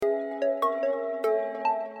The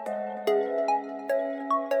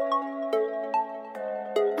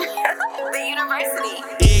university.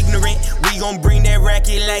 Ignorant, we gon' bring that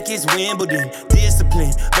racket like it's Wimbledon.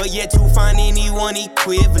 Discipline, but yet to find anyone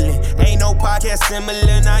equivalent. Ain't no podcast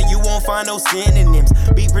similar, now you won't find no synonyms.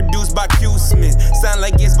 Be produced by Q Smith, sound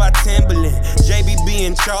like it's by Timberland. JBB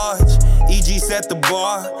in charge, EG set the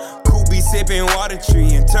bar. Cool be sipping water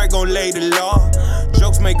tree, and Turk gon' lay the law.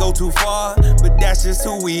 Jokes may go too far, but that's just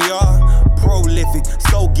who we are. Prolific,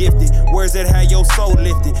 so gifted, words that have your soul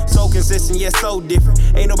lifted. So consistent, yet so different.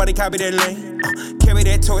 Ain't nobody copy that lane. Carry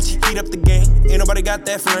that torch, heat up the game. Ain't nobody got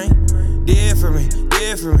that flame. Different.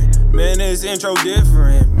 Man, this intro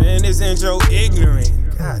different. Man, this intro ignorant.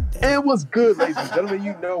 God damn. And what's good, ladies and gentlemen?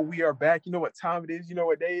 You know we are back. You know what time it is. You know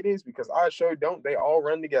what day it is, because I sure don't. They all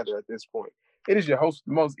run together at this point. It is your host,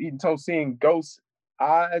 the most eaten toast, seeing ghosts.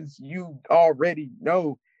 As you already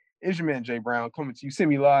know, it's your man Jay Brown coming to you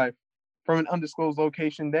semi-live from an undisclosed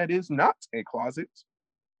location that is not a closet,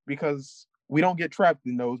 because we don't get trapped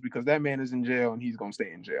in those, because that man is in jail and he's gonna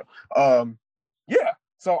stay in jail. Yeah.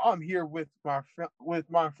 So I'm here with my friends,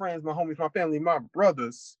 my homies, my family, my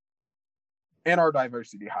brothers, and our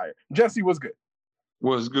diversity hire. Jesse, what's good?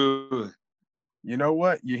 What's good? You know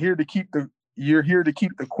what? You're here to keep the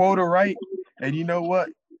quota right, and you know what?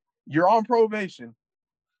 You're on probation.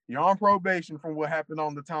 You're on probation from what happened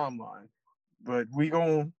on the timeline, but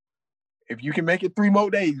if you can make it 3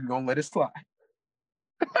 more days, we're gonna let it slide.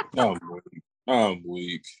 I'm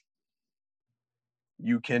weak.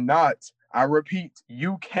 You cannot, I repeat,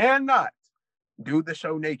 you cannot do the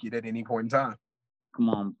show naked at any point in time. Come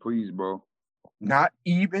on, please, bro. Not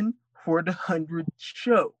even for the 100th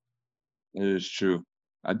show. It is true.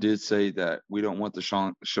 I did say that we don't want the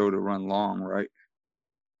show to run long, right?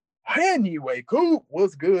 Anyway, Coop,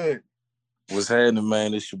 what's good? What's happening,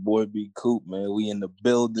 man? It's your boy B Coop, man. We in the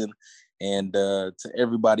building. And to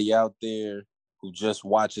everybody out there who just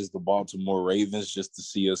watches the Baltimore Ravens just to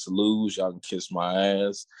see us lose, y'all can kiss my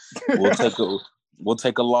ass. We'll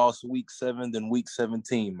take a loss week 7, then week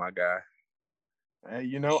 17, my guy. Hey,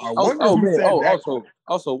 you know, I wonder who said that.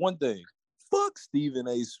 Also, one thing. Fuck Stephen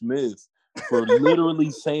A. Smith for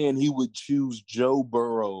literally saying he would choose Joe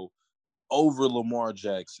Burrow over Lamar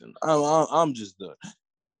Jackson. I'm just done.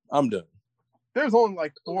 I'm done. There's only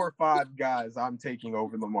like 4 or 5 guys I'm taking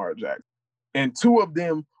over Lamar Jackson, and 2 of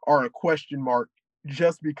them are a question mark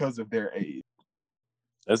just because of their age.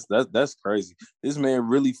 That's crazy. This man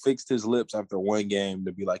really fixed his lips after one game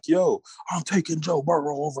to be like, "Yo, I'm taking Joe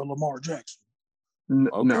Burrow over Lamar Jackson."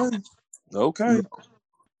 No. Okay. No.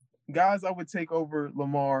 Guys, I would take over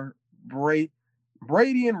Lamar, Brady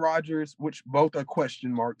and Rodgers, which both are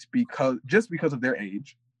question marks because of their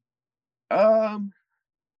age. I'll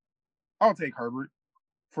take Herbert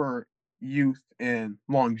for youth and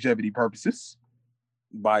longevity purposes.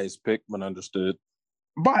 Biased pick, but understood.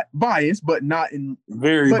 Biased, but not in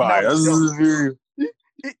very biased.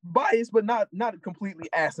 Biased, but not a completely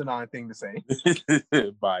asinine thing to say.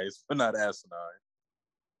 Biased, but not asinine.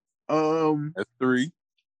 That's 3.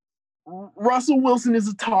 Russell Wilson is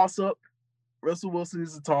a toss-up.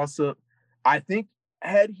 I think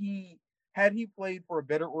had he played for a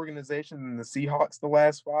better organization than the Seahawks the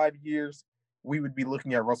last 5 years, we would be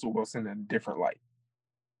looking at Russell Wilson in a different light.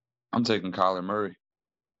 I'm taking Kyler Murray.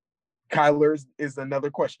 Kyler is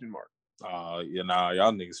another question mark. Y'all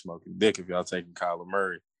niggas smoking dick if y'all taking Kyler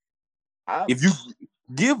Murray. If you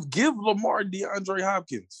give Lamar DeAndre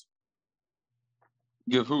Hopkins.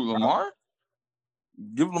 Give who, Lamar?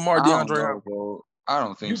 Give Lamar DeAndre Hopkins. Bro. I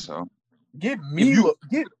don't think so. Give me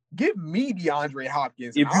DeAndre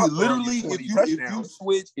Hopkins. If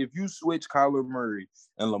you switch Kyler Murray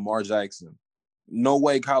and Lamar Jackson, no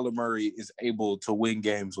way Kyler Murray is able to win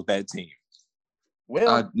games with that team.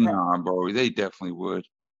 Well, nah, bro, they definitely would.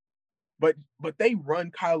 But they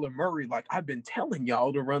run Kyler Murray like I've been telling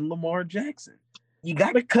y'all to run Lamar Jackson. You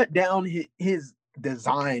got to cut down his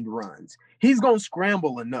designed runs. He's gonna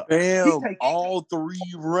scramble enough. All 3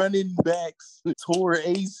 running backs tore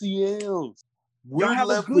ACLs. Y'all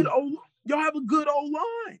have a good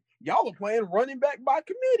O-line. Y'all are playing running back by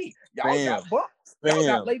committee. Y'all got bumps. Y'all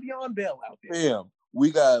got Le'Veon Bell out there.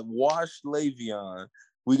 We got washed Le'Veon.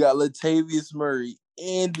 We got Latavius Murray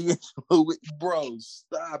and D'Angelo. Bro,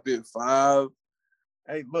 stop it, 5.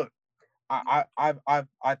 Hey, look, I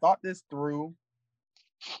thought this through,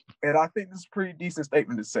 and I think this is a pretty decent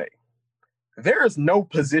statement to say. There is no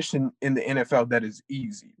position in the NFL that is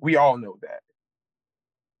easy. We all know that.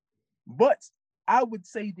 But I would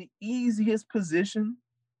say the easiest position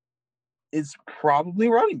is probably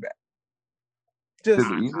running back.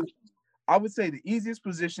 I would say the easiest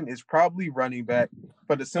position is probably running back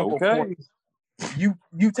for the simple Okay. point.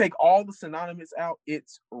 You take all the synonymous out,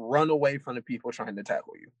 it's run away from the people trying to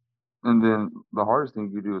tackle you. And then the hardest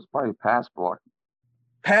thing you do is probably pass blocking.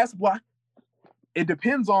 Pass block. It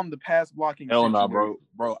depends on the pass blocking. Hell no, bro.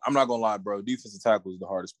 Bro, I'm not gonna lie, bro. Defensive tackle is the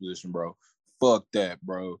hardest position, bro. Fuck that,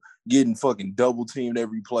 bro. Getting fucking double teamed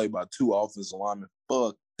every play by 2 offensive linemen.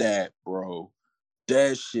 Fuck that, bro.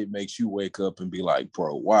 That shit makes you wake up and be like,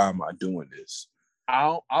 bro, why am I doing this?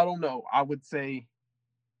 I don't know. I would say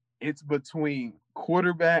it's between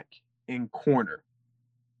quarterback and corner.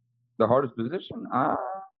 The hardest position?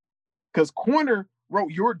 Because corner, bro,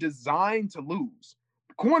 you're designed to lose.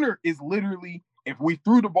 Corner is literally, if we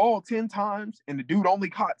threw the ball 10 times and the dude only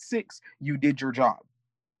caught 6, you did your job.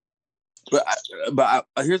 But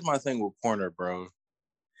here's my thing with corner, bro.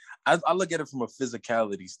 I look at it from a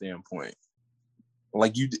physicality standpoint.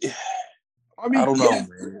 Like I don't know,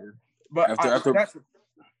 man. But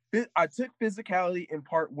I took physicality in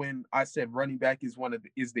part when I said running back is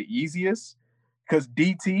the easiest, because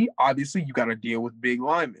DT, obviously you got to deal with big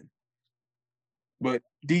linemen. But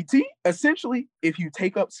DT, essentially, if you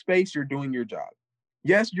take up space, you're doing your job.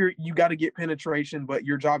 Yes, you got to get penetration, but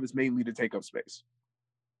your job is mainly to take up space.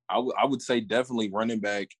 I would say definitely running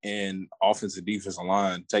back and offensive defensive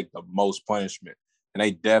line take the most punishment, and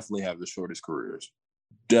they definitely have the shortest careers.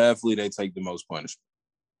 Definitely, they take the most punishment.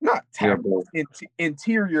 Not tackles.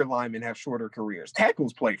 Interior linemen have shorter careers.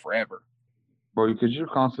 Tackles play forever. Bro, because you're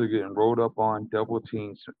constantly getting rolled up on, double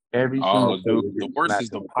teams every single day. Dude, the worst is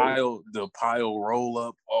the pile roll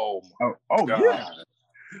up. Oh my God. Yeah.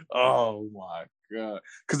 Oh my God.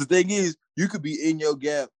 Because the thing is, you could be in your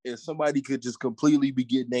gap and somebody could just completely be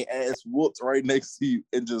getting their ass whooped right next to you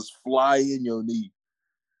and just fly in your knee.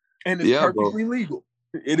 And it's perfectly legal.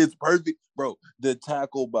 It is perfect, bro. The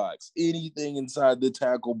tackle box, anything inside the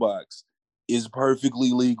tackle box is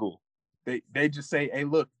perfectly legal. They just say, hey,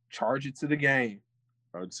 look, charge it to the game.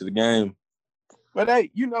 Charge it to the game. But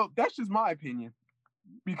hey, that's just my opinion.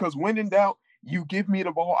 Because when in doubt, you give me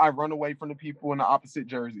the ball, I run away from the people in the opposite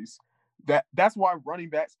jerseys. That's why running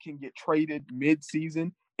backs can get traded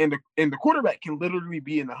mid-season, and the quarterback can literally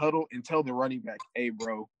be in the huddle and tell the running back, hey,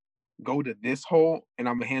 bro, go to this hole and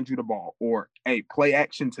I'm gonna hand you the ball, or hey, play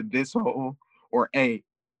action to this hole, or hey,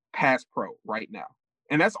 pass pro right now.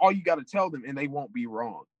 And that's all you got to tell them, and they won't be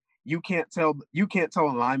wrong. You can't tell a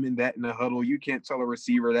lineman that in the huddle. You can't tell a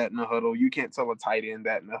receiver that in the huddle. You can't tell a tight end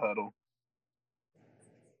that in the huddle.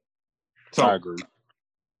 So, I agree.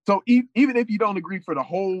 So even if you don't agree for the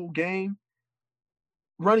whole game,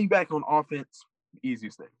 running back on offense,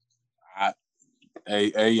 easiest thing.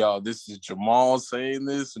 Hey, y'all, this is Jamal saying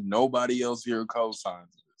this. Nobody else here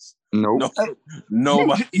co-signs this. Nope.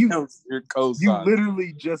 Nobody else here co-signs. You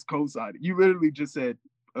literally just co-signed it. You literally just said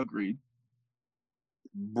agreed.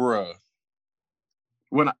 Bruh.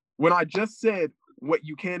 When I just said what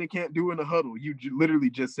you can and can't do in a huddle, you literally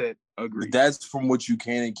just said agreed. That's from what you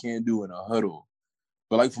can and can't do in a huddle.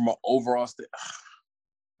 But like from an overall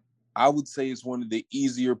I would say it's one of the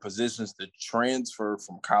easier positions to transfer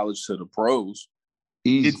from college to the pros.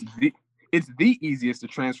 Easy. It's the easiest to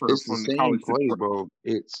transfer from the college to the pro. Bro.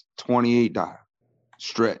 It's 28 dive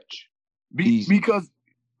stretch. Because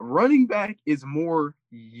running back is more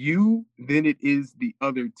you than it is the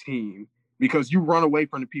other team, because you run away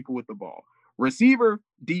from the people with the ball. Receiver,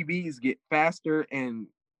 DBs get faster and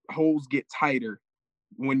holes get tighter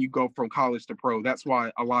when you go from college to pro. That's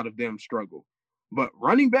why a lot of them struggle. But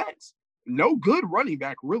running backs, no good running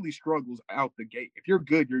back really struggles out the gate. If you're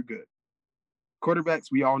good, you're good. Quarterbacks,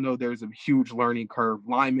 we all know there's a huge learning curve.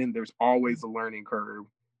 Linemen, there's always a learning curve.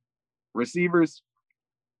 Receivers,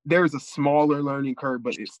 there's a smaller learning curve,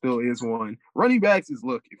 but it still is one. Running backs is,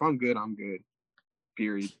 look, if I'm good, I'm good.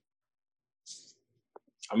 Period.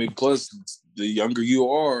 I mean, plus the younger you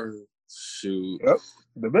are, shoot. Yep,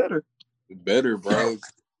 the better. The better, bro.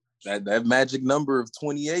 that magic number of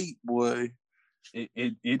 28, boy.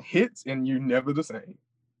 It hits and you're never the same.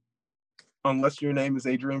 Unless your name is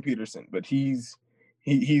Adrian Peterson, but he's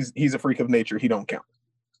a freak of nature. He don't count.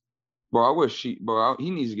 Bro, I wish he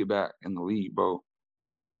needs to get back in the league, bro.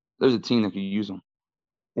 There's a team that can use him.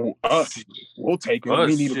 Well, we'll take him.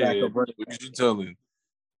 We need a backup running back. What you telling?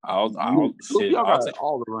 I'll Y'all got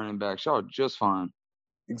all the running backs. Y'all are just fine.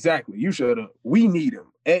 Exactly. You should have. We need him.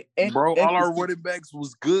 Bro, all our running backs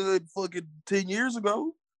was good fucking 10 years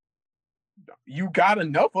ago. You got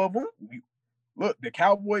enough of them. Look, the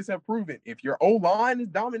Cowboys have proven if your O-line is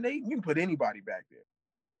dominating, you can put anybody back there.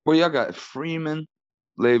 Well, y'all got Freeman,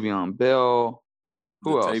 Le'Veon Bell,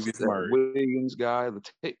 Who else? Latavius That Murray. Wiggins guy.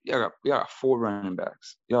 Y'all got 4 running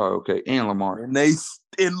backs. Y'all okay? And Lamar.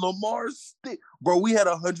 And Lamar, bro, we had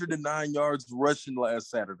 109 yards rushing last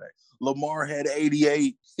Saturday. Lamar had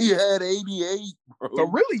 88. He had 88, bro. So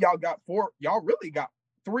really, y'all got 4. Y'all really got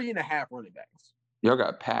 3.5 running backs. Y'all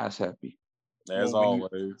got pass happy. As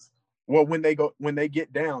always. When they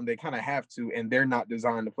get down, they kind of have to, and they're not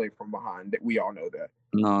designed to play from behind. We all know that.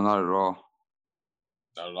 No, not at all.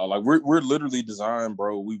 Not at all. Like we're literally designed,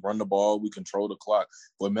 bro. We run the ball, we control the clock.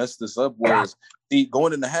 What messed us up was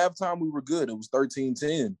going into halftime, we were good. It was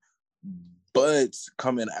 13-10. But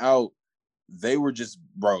coming out, they were just,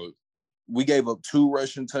 bro. We gave up 2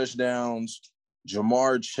 rushing touchdowns.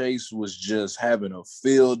 Jamar Chase was just having a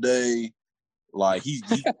field day. Like he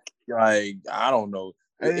like, I don't know.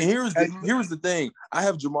 And here's the thing. I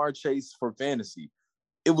have Jamar Chase for fantasy.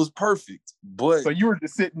 It was perfect, but so you were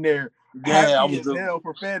just sitting there, happy as hell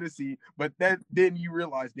for fantasy. But then you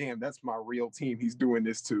realize, damn, that's my real team. He's doing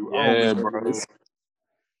this too. Yeah, bro.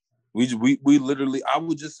 We literally. I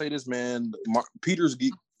would just say this, man. Peters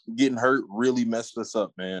getting hurt really messed us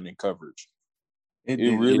up, man, in coverage. It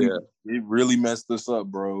really messed us up,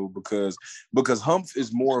 bro. Because Humph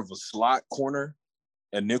is more of a slot corner,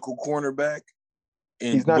 a nickel cornerback.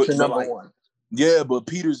 And he's not your number one. Yeah, but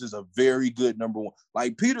Peters is a very good number one.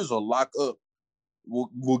 Like, Peters will lock up,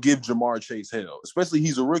 will give Jamar Chase hell. Especially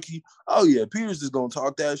he's a rookie. Oh, yeah, Peters is going to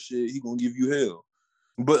talk that shit. He going to give you hell.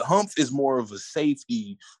 But Humph is more of a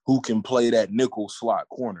safety who can play that nickel slot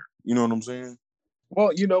corner. You know what I'm saying?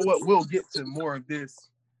 Well, you know what? We'll get to more of this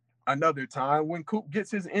another time when Coop gets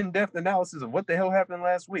his in-depth analysis of what the hell happened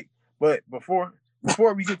last week. But before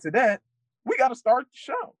we get to that, we got to start the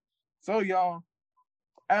show. So, y'all,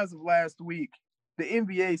 as of last week, the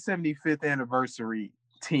NBA 75th anniversary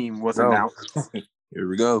team was announced. Here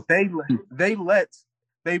we go. They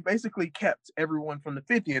basically kept everyone from the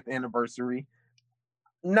 50th anniversary.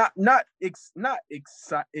 Not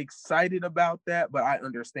excited about that, but I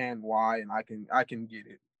understand why, and I can get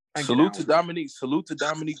it. Salute to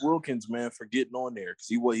Dominique Wilkins, man, for getting on there, because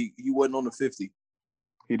he wasn't on the 50.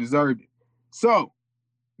 He deserved it. So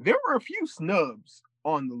there were a few snubs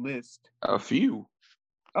on the list. A few,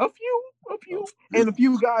 and a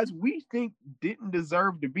few guys we think didn't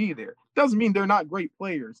deserve to be there. Doesn't mean they're not great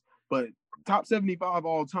players, but top 75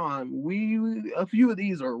 all time, a few of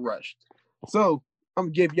these are rushed. So I'm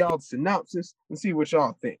gonna give y'all the synopsis and see what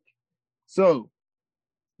y'all think. So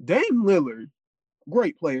Dame Lillard,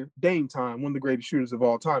 great player, Dame time, one of the greatest shooters of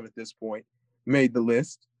all time at this point, made the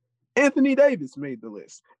list. Anthony Davis made the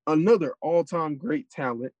list, another all-time great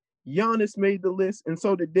talent. Giannis made the list, and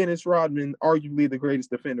so did Dennis Rodman, arguably the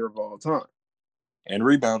greatest defender of all time. And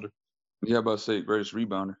rebounder. Yeah, about to say greatest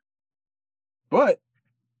rebounder. But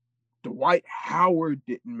Dwight Howard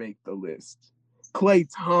didn't make the list. Klay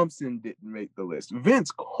Thompson didn't make the list.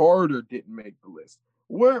 Vince Carter didn't make the list.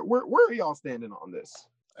 Where are y'all standing on this?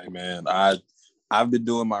 Hey, man, I've been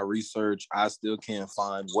doing my research. I still can't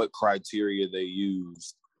find what criteria they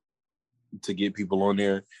used to get people on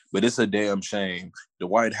there, but it's a damn shame.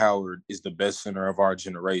 Dwight Howard is the best center of our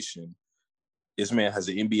generation. This man has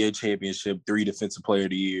an NBA championship, 3 defensive player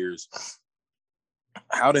of the years.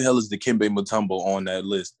 How the hell is Dikembe Mutombo on that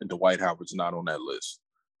list and Dwight Howard's not on that list?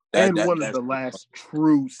 One of the last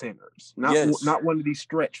true centers, not one of these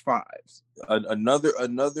stretch fives.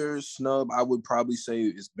 Another snub I would probably say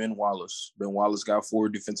is Ben Wallace. Ben Wallace got 4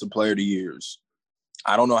 defensive player of the years.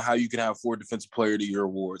 I don't know how you can have 4 defensive player of the year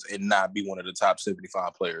awards and not be one of the top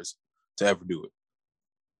 75 players to ever do it.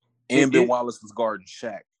 And Ben Wallace was guarding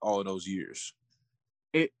Shaq all of those years.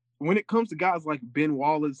 When it comes to guys like Ben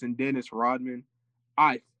Wallace and Dennis Rodman,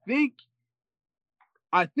 I think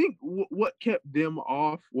what kept them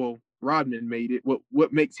off, well, Rodman made it.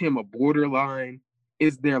 What makes him a borderline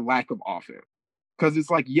is their lack of offense. Because it's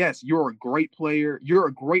like, yes, you're a great player, you're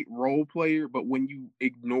a great role player, but when you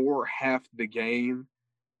ignore half the game,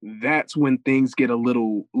 that's when things get a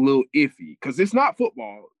little iffy. Because it's not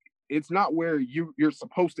football. It's not where you're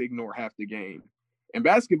supposed to ignore half the game. In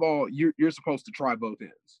basketball, you're supposed to try both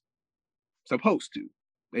ends. Supposed to.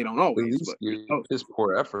 They don't always. But it's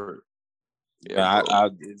poor effort. Yeah,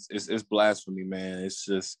 it's blasphemy, man. It's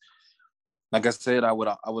just, like I said, I would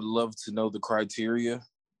love to know the criteria,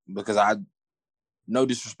 because no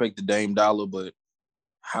disrespect to Dame Dollar, but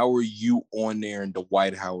how are you on there and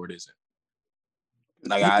Dwight Howard isn't?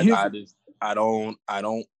 Like, I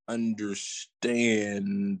don't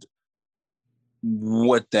understand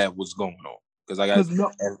what that was going on. Because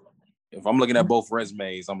if I'm looking at both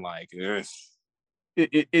resumes, I'm like,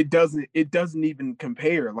 it doesn't even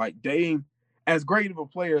compare. Like, Dame, as great of a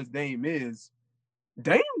player as Dame is,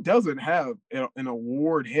 Dame doesn't have an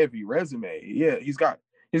award-heavy resume. Yeah, he's got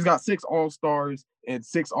 6 All-Stars and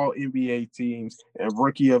 6 All-NBA teams and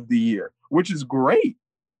Rookie of the Year, which is great.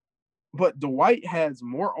 But Dwight has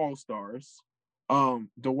more All-Stars.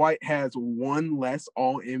 Dwight has 1 less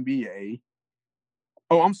All-NBA.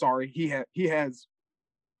 Oh, I'm sorry. He has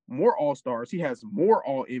more All-Stars. He has more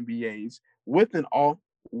All-NBAs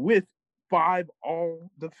with 5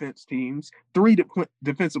 All-Defense teams, 3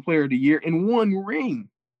 Defensive Player of the Year, and 1 ring.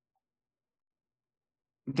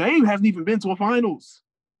 Dame hasn't even been to a finals.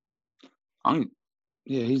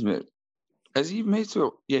 He's made. Has he made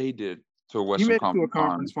to? He did to a Western Conference. He made it to a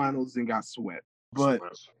conference finals and got swept. But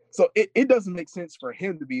so it doesn't make sense for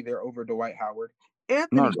him to be there over Dwight Howard.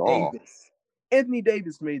 Anthony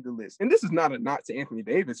Davis made the list. And this is not a knock to Anthony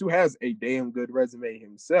Davis, who has a damn good resume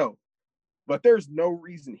himself. But there's no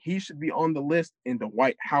reason he should be on the list and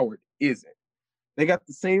Dwight Howard isn't. They got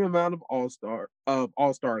the same amount of all-star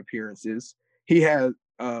appearances.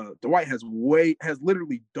 Dwight has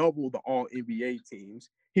literally double the all-NBA teams.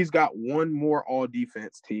 He's got 1 more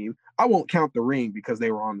all-defense team. I won't count the ring because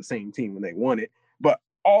they were on the same team when they won it. But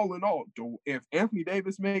all in all, if Anthony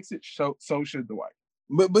Davis makes it, so should Dwight.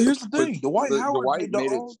 But here's the thing: Dwight Howard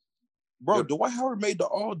made the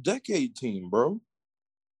all-decade team, bro.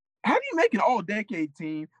 How do you make an all-decade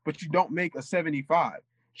team, but you don't make a 75?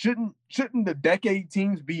 Shouldn't the decade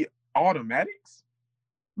teams be automatics?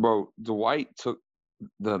 Bro, Dwight took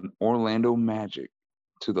the Orlando Magic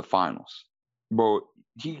to the finals. Bro,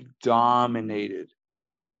 he dominated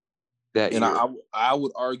that year. And I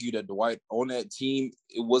would argue that Dwight on that team,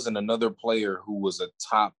 it wasn't another player who was a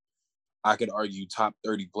top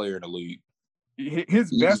 30 player in the league.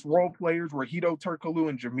 His best role players were Hedo Turkoglu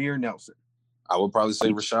and Jameer Nelson. I would probably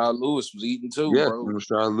say Rashard Lewis was eating too, bro.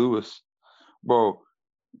 Rashard Lewis. Bro,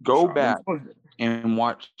 go back and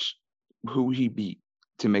watch who he beat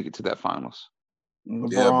to make it to that finals.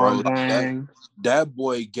 LeBron, bro. That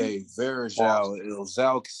boy gave Verjao and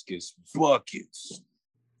Ilgauskas buckets.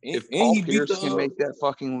 If Paul Pierce can make that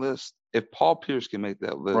fucking list,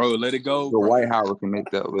 bro, let it go. Dwight Howard can make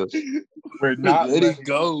that list. We're not let it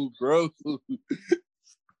go, bro.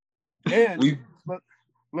 And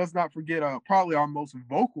let's not forget probably our most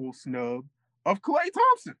vocal snub of Klay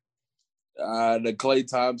Thompson. Klay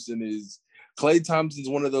Thompson's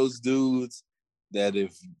one of those dudes that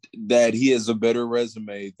he has a better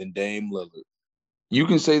resume than Dame Lillard. You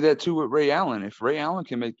can say that too with Ray Allen. If Ray Allen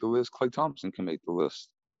can make the list, Klay Thompson can make the list.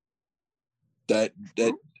 That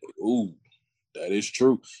is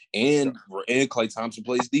true. And Klay Thompson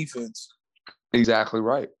plays defense. Exactly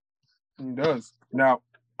right. He does. Now,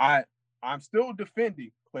 I'm still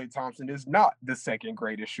defending Klay Thompson is not the second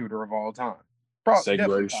greatest shooter of all time. Second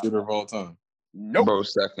greatest shooter of all time. Nope. Bro,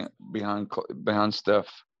 second behind Steph.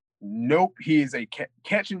 Nope. He is a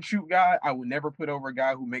catch and shoot guy. I would never put over a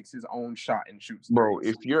guy who makes his own shot and shoots. Bro,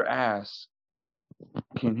 if your ass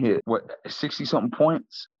can hit 60-something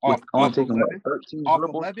points off taking 13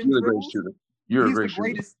 dribbles, you're the greatest shooter. You're a great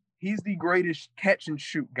shooter. He's the greatest catch and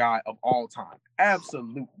shoot guy of all time.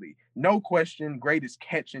 Absolutely. No question, greatest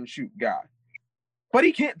catch and shoot guy. But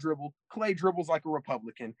he can't dribble. Klay dribbles like a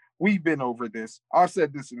Republican. We've been over this. I've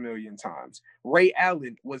said this a million times. Ray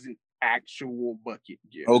Allen was an actual bucket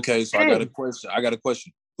getter. Okay, so I got a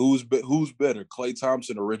question. Who's better, Klay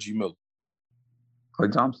Thompson or Reggie Miller?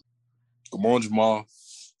 Klay Thompson. Come on, Jamal.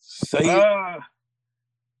 Say it.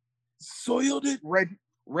 Soiled it.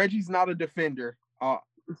 Reggie's not a defender.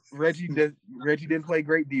 Reggie didn't play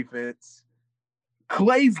great defense.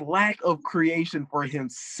 Klay's lack of creation for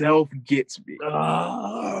himself gets me.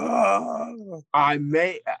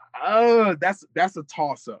 That's a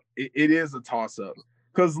toss up. It is a toss up.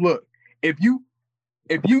 Because look, if you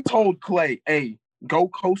told Klay, hey, go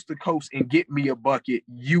coast to coast and get me a bucket,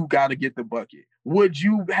 you got to get the bucket. Would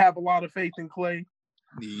you have a lot of faith in Klay?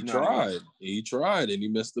 He tried, and he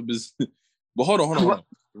messed up his. But hold on.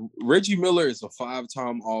 Reggie Miller is a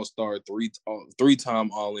 5-time All-Star,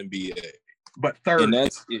 3-time All-NBA. But third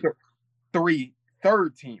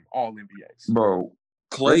team All-NBAs. Bro,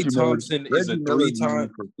 Klay Thompson is a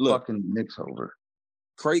 3-time. Fucking Knicks over.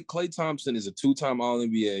 Klay Thompson is a 2-time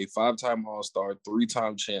All-NBA, 5-time All-Star,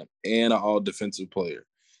 3-time champ, and an All-Defensive player.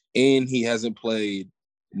 And he hasn't played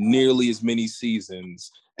nearly as many seasons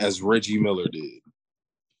as Reggie Miller did.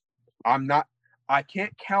 I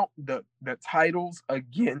can't count the titles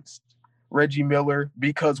against Reggie Miller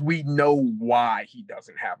because we know why he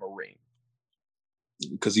doesn't have a ring.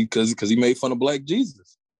 Because he made fun of Black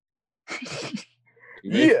Jesus.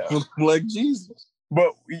 Black Jesus.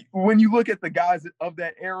 But when you look at the guys of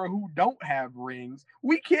that era who don't have rings,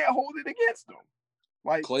 we can't hold it against them.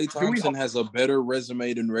 Like Klay Thompson has a better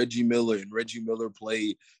resume than Reggie Miller, and Reggie Miller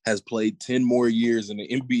has played 10 more years in the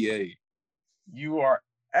NBA. You are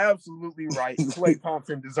absolutely right. Klay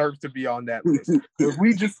Thompson deserves to be on that list. If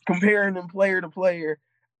we just comparing them player to player,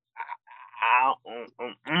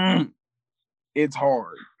 it's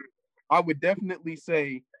hard. I would definitely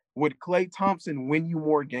say, would Klay Thompson win you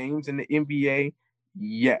more games in the NBA?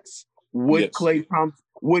 Yes. Would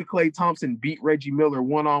Klay Thompson beat Reggie Miller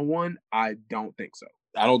one-on-one? I don't think so.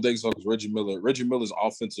 I don't think so because Reggie Miller's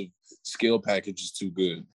offensive skill package is too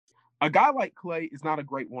good. A guy like Klay is not a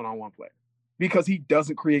great one-on-one player because he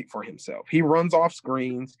doesn't create for himself. He runs off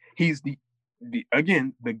screens. He's the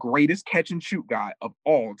greatest catch and shoot guy of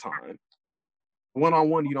all time.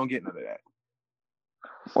 One-on-one, you don't get none of that.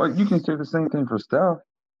 Well, you can say the same thing for Steph.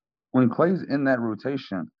 When Klay's in that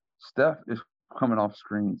rotation, Steph is coming off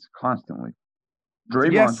screens constantly.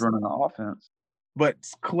 Draymond's running the offense. But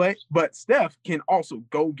Steph can also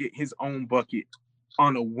go get his own bucket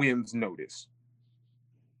on a whim's notice.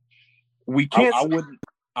 We can't.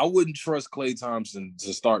 I wouldn't trust Klay Thompson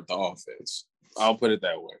to start the offense. I'll put it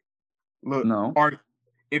that way. Look, no.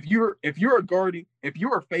 If you're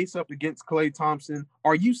face up against Klay Thompson,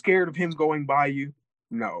 are you scared of him going by you?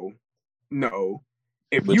 No.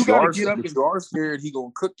 If but you gotta get up, you are scared he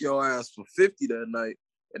gonna cook your ass for 50 that night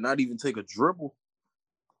and not even take a dribble.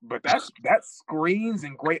 But that's screens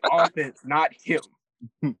and great offense, not him.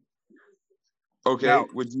 Okay, now,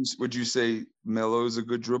 would you say Melo is a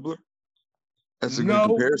good dribbler? That's a good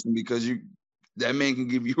comparison because that man can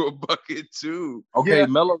give you a bucket too. Okay, yeah.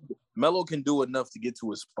 Melo can do enough to get to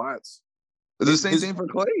his spots. The same thing for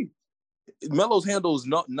Klay. Melo's handle is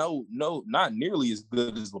not nearly as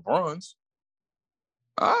good as LeBron's.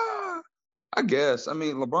 I guess. I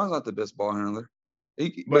mean, LeBron's not the best ball handler.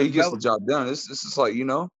 But he gets the job done. This is like,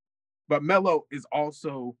 But Melo is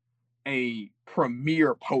also a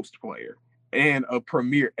premier post player and a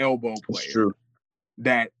premier elbow player.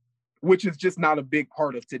 That's true. Which is just not a big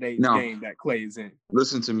part of today's game that Klay is in.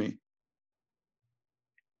 Listen to me.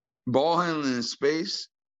 Ball handling in space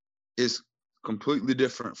is completely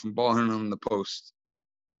different from ball handling in the post.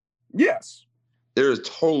 Yes. There is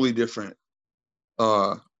totally different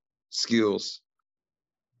skills.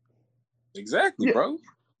 Exactly, bro.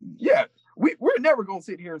 Yeah. We're never going to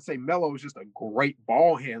sit here and say Melo is just a great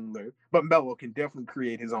ball handler, but Melo can definitely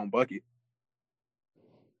create his own bucket.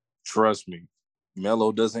 Trust me.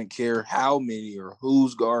 Melo doesn't care how many or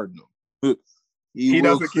who's guarding him. He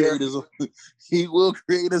doesn't care. He will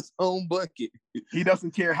create his own bucket. He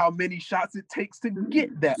doesn't care how many shots it takes to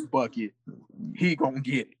get that bucket. He gonna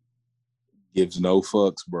get it. Gives no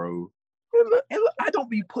fucks, bro. And look, I don't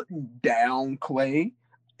be putting down Klay.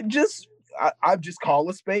 I just call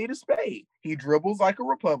a spade a spade. He dribbles like a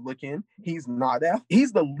Republican. He's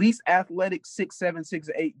the least athletic 6'7",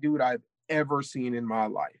 6'8" dude I've ever seen in my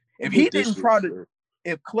life. If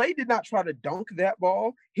Klay did not try to dunk that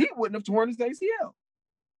ball, he wouldn't have torn his ACL.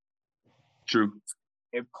 True.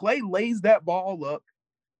 If Klay lays that ball up,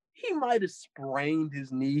 he might have sprained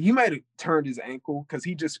his knee. He might have turned his ankle because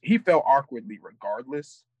he fell awkwardly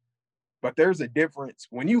regardless. But there's a difference.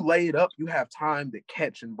 When you lay it up, you have time to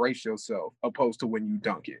catch and brace yourself opposed to when you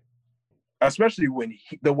dunk it. Especially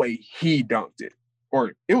the way he dunked it.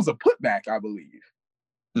 Or it was a putback, I believe.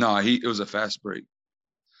 No, it was a fast break.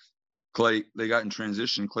 Klay, they got in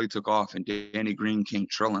transition. Klay took off, and Danny Green came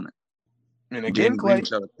trailing it. And again, Klay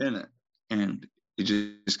tried to pin it, and it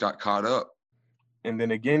just got caught up. And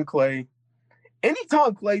then again, Klay.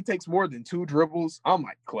 Anytime Klay takes more than 2 dribbles, I'm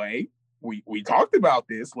like, Klay, we talked about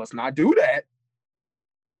this. Let's not do that.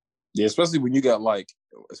 Yeah, especially when you got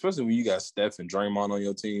Steph and Draymond on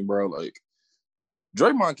your team, bro. Like,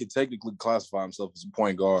 Draymond can technically classify himself as a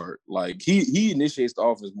point guard. Like, he initiates the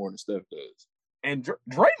offense more than Steph does. And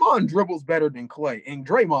Draymond dribbles better than Klay, and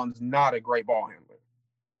Draymond's not a great ball handler.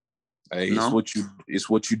 Hey, no? It's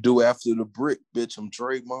what you do after the brick, bitch. I'm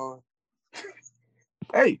Draymond.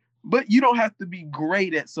 Hey, but you don't have to be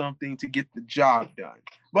great at something to get the job done.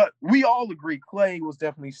 But we all agree Klay was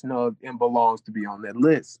definitely snubbed and belongs to be on that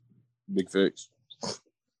list. Big fix.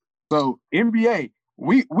 So NBA,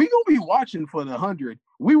 we gonna be watching for the 100.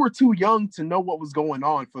 We were too young to know what was going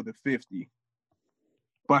on for the 50,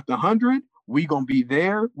 but the 100. We gonna be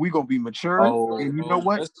there. We gonna be mature. And you know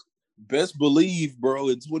what? Best believe, bro,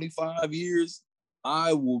 in 25 years,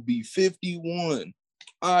 I will be 51.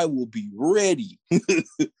 I will be ready.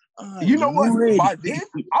 You know what? Ready. By then,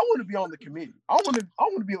 I want to be on the committee. I want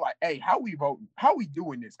to be like, hey, how we voting? How we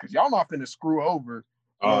doing this? Because y'all not finna screw over.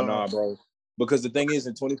 Oh, no, bro. Because the thing is,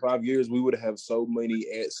 in 25 years, we would have so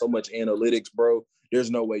much analytics, bro.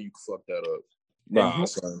 There's no way you can fuck that up. Nah,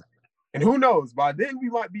 son. And who knows? By then we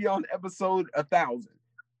might be on episode 1,000.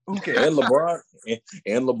 Who cares? And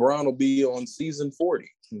LeBron will be on season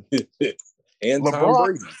 40. And LeBron, Tom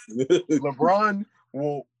Brady. LeBron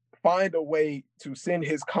will find a way to send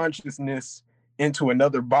his consciousness into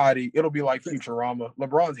another body. It'll be like Futurama.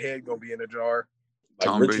 LeBron's head gonna be in a jar. Like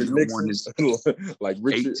Tom Richard Brady Nixon. Won his like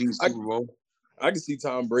Richard 18th Super Bowl. I can see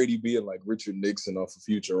Tom Brady being like Richard Nixon off of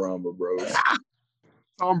Futurama, bro.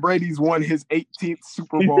 Tom Brady's won his 18th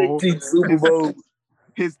Super Bowl. 18th Super Bowl.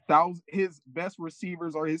 His best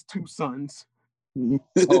receivers are his two sons. Oh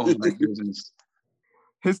my goodness.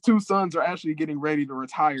 His two sons are actually getting ready to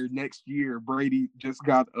retire next year. Brady just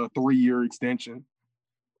got a 3-year extension.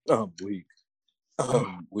 Oh, weak.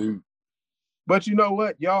 But you know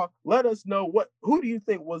what, y'all? Let us know who do you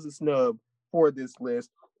think was a snub for this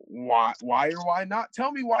list? Why or why not?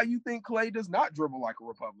 Tell me why you think Clay does not dribble like a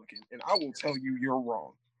Republican, and I will tell you you're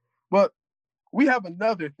wrong. But we have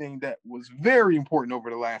another thing that was very important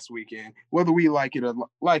over the last weekend, whether we like it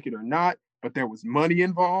or not, but there was money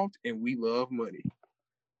involved, and we love money.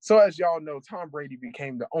 So as y'all know, Tom Brady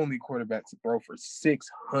became the only quarterback to throw for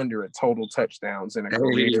 600 total touchdowns in a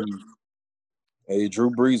career. Hey, Drew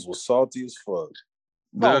Brees was salty as fuck.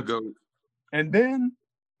 And then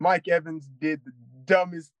Mike Evans did the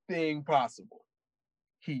dumbest thing possible.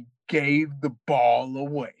 He gave the ball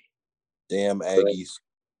away. Damn Aggies.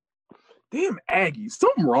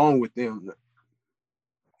 Something wrong with them.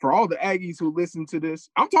 For all the Aggies who listen to this,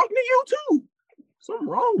 I'm talking to you too. Something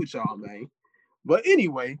wrong with y'all, man. But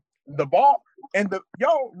anyway, the ball and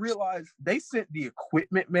y'all realize they sent the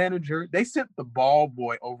equipment manager, they sent the ball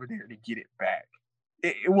boy over there to get it back.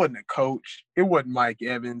 It wasn't a coach. It wasn't Mike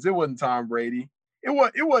Evans. It wasn't Tom Brady. It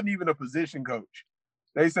wasn't even a position coach.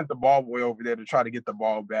 They sent the ball boy over there to try to get the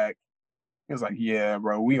ball back. He was like, yeah,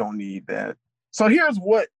 bro, we don't need that. So here's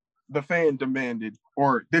what the fan demanded,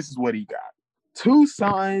 or this is what he got. 2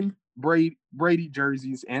 signed Brady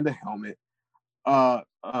jerseys and a helmet. A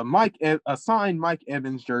signed Mike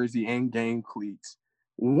Evans jersey and game cleats,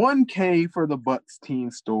 $1,000 for the Bucks team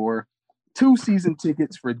store, 2 season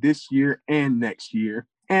tickets for this year and next year,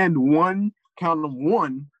 and one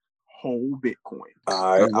whole Bitcoin.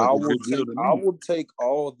 I will take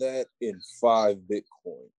all that in 5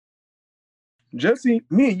 Bitcoin. Jesse,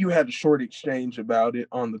 me and you had a short exchange about it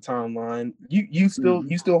on the timeline. You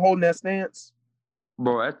still holding that stance?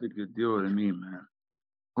 Bro, that's a good deal to me, man.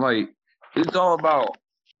 Like, it's all about,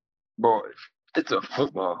 bro, it's a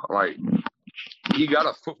football. Like, you got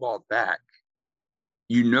a football back.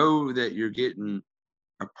 You know that you're getting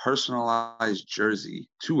a personalized jersey,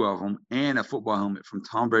 2 of them, and a football helmet from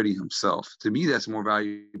Tom Brady himself. To me, that's more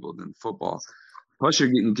valuable than football. Plus, you're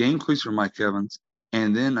getting game cleats from Mike Evans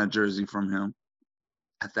and then a jersey from him.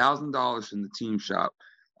 $1,000 from the team shop.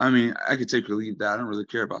 I mean, I could take or leave that. I don't really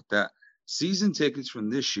care about that. Season tickets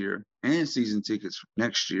from this year and season tickets from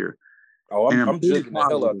next year. Oh, I'm jigging the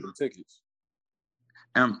hell out of the tickets.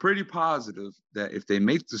 And I'm pretty positive that if they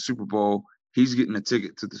make the Super Bowl, he's getting a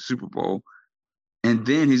ticket to the Super Bowl. And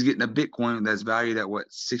then he's getting a Bitcoin that's valued at what,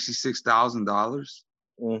 $66,000?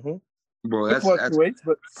 Mm-hmm. Bro, that's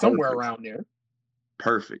but somewhere perfect. Around there.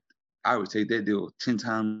 Perfect. I would take that deal 10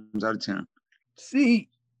 times out of 10. See,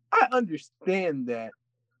 I understand that,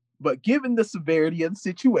 but given the severity of the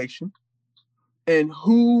situation and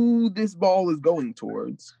who this ball is going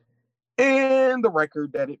towards, and the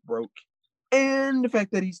record that it broke, and the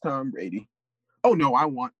fact that he's Tom Brady, oh no, I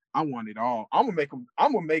want it all. I'm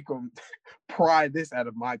gonna make him pry this out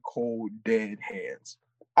of my cold, dead hands.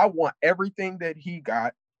 I want everything that he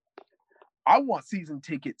got. I want season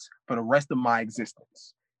tickets for the rest of my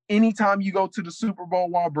existence. Anytime you go to the Super Bowl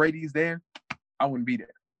while Brady's there, I wouldn't be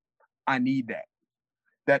there. I need that.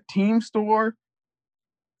 That team store,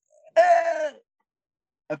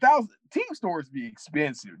 1,000 team stores be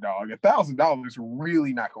expensive, dog. $1,000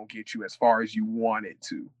 really not gonna get you as far as you want it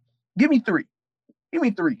to. Give me 3. Give me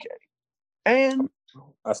 $3,000. And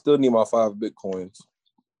I still need my 5 Bitcoins.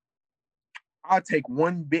 I'll take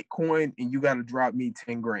 1 Bitcoin and you gotta drop me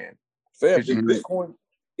 10 grand. Fair.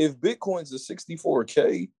 If Bitcoin's a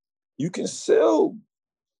 $64,000, you can sell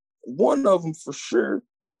one of them for sure.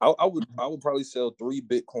 I would probably sell 3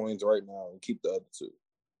 Bitcoins right now and keep the other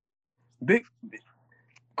 2.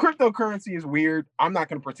 Cryptocurrency is weird. I'm not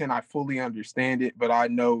going to pretend I fully understand it, but I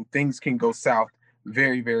know things can go south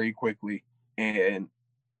very, very quickly. And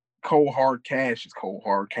cold hard cash is cold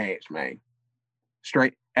hard cash, man.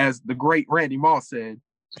 Straight, as the great Randy Moss said,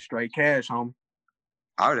 straight cash, homie.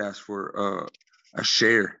 I would ask for a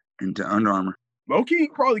share into Under Armour. Okay, you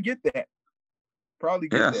probably get that. Probably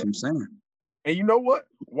get that. That's what I'm saying. And you know what?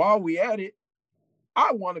 While we at it,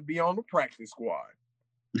 I want to be on the practice squad.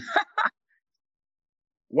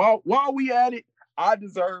 While we at it, I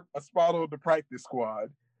deserve a spot on the practice squad.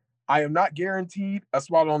 I am not guaranteed a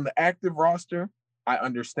spot on the active roster. I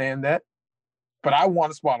understand that, but I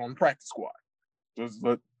want a spot on the practice squad.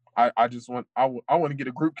 I want to get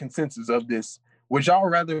a group consensus of this. Would y'all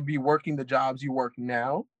rather be working the jobs you work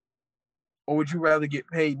now, or would you rather get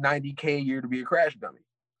paid $90K a year to be a crash dummy?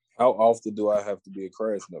 How often do I have to be a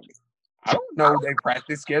crash dummy? I don't know their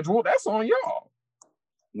practice schedule. That's on y'all.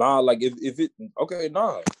 Nah, like if it okay,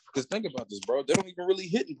 nah. Because think about this, bro. They don't even really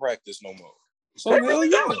hit in practice no more. So hell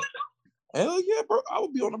yeah. Hell yeah, bro. I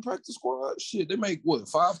would be on the practice squad. Shit, they make what,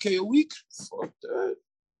 $5K a week? Fuck that.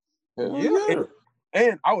 Hell yeah.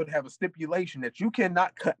 And I would have a stipulation that you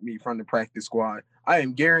cannot cut me from the practice squad. I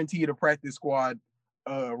am guaranteed a practice squad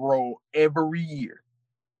role every year.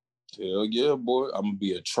 Hell yeah, boy. I'm gonna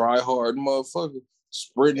be a try-hard motherfucker.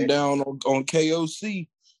 Sprinting down on KOC.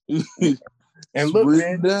 And look,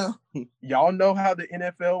 man, y'all know how the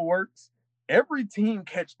NFL works. Every team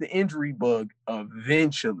catch the injury bug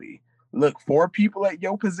eventually. Look, 4 people at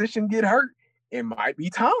your position get hurt, it might be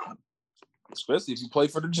time. Especially if you play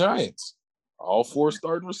for the Giants. All 4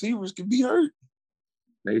 starting receivers can be hurt.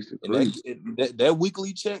 Basically. And that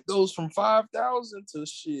weekly check goes from $5,000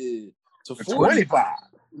 to 25.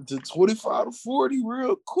 To 25 to 40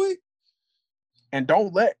 real quick. And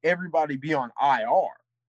don't let everybody be on IR.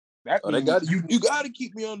 That means you got to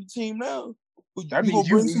keep me on the team now. That you means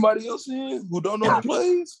gonna bring somebody else in who don't know the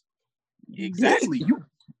plays? Exactly.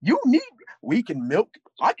 You need.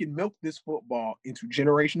 I can milk this football into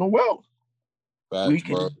generational wealth. Facts,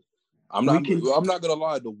 bro. I'm not gonna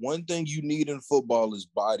lie. The one thing you need in football is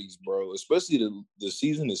bodies, bro. Especially the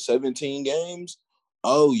season is 17 games.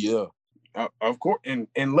 Oh yeah, of course.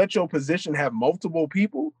 And let your position have multiple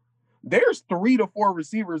people. There's 3 to 4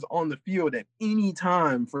 receivers on the field at any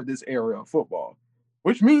time for this era of football,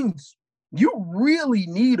 which means you really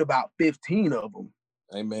need about 15 of them.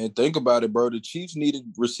 Hey man, think about it, bro. The Chiefs needed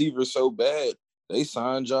receivers so bad they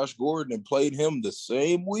signed Josh Gordon and played him the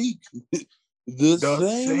same week. The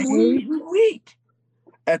same week.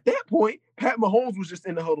 At that point, Pat Mahomes was just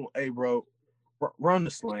in the huddle. Hey, bro, run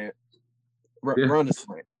the slant. Run the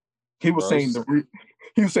slant. He was saying the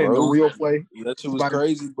real play. That shit was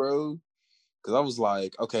crazy, bro. Because I was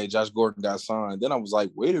like, okay, Josh Gordon got signed. Then I was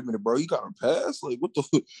like, wait a minute, bro, you got a pass? Like, what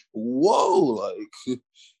the? Whoa, like,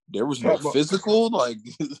 there was no physical, like.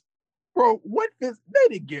 Bro, they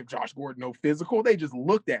didn't give Josh Gordon no physical. They just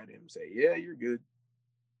looked at him and say, yeah, you're good.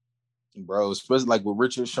 Bro, especially like with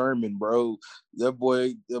Richard Sherman, bro. That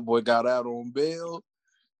boy got out on bail,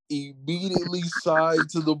 immediately signed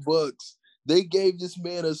to the Bucs. They gave this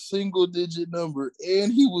man a single-digit number,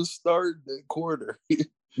 and he was starting that quarter.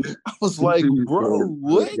 I was like, bro,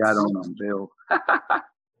 what? Got on bail.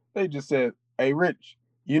 They just said, hey, Rich,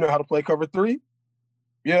 you know how to play cover 3?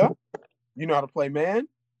 Yeah. You know how to play man?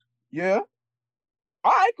 Yeah.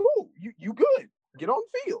 All right, cool. You good. Get on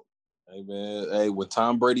the field. Hey, man. Hey, when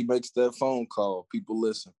Tom Brady makes that phone call, people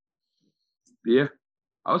listen. Yeah.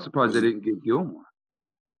 I was surprised they didn't get Gilmore.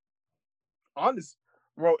 Honest,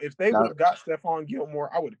 bro, if they would have got Stephon Gilmore,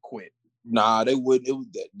 I would have quit. Nah, they wouldn't.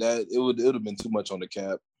 It would have been too much on the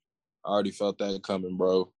cap. I already felt that coming,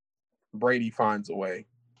 bro. Brady finds a way.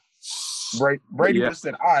 Brady just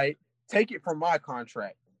said, all right, take it from my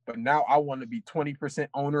contract, but now I want to be 20%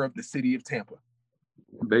 owner of the city of Tampa.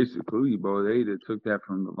 Basically, bro, they'd have took that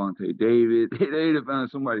from Levante David. They'd have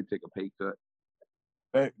found somebody to take a pay cut.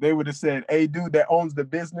 They would have said, hey, dude that owns the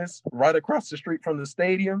business right across the street from the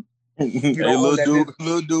stadium. Hey, little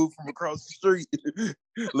dude from across the street.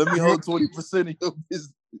 Let me hold 20% of your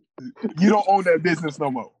business. You don't own that business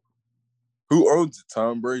no more. Who owns it?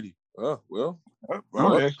 Tom Brady. Oh, well.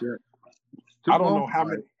 Okay. I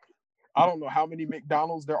don't know how many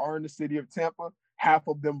McDonald's there are in the city of Tampa. Half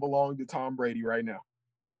of them belong to Tom Brady right now.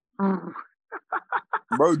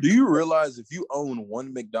 Bro, do you realize if you own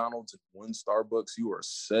one McDonald's and one Starbucks, you are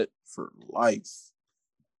set for life?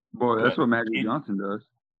 Boy, that's what Magic Johnson does.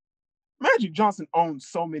 Magic Johnson owns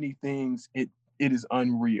so many things, it is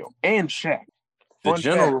unreal. And Shaq.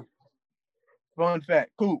 Fun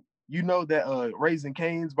fact, cool. You know that Raising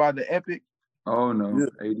Cane's by the Epic? Oh, no. Yeah.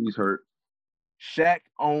 80's hurt. Shaq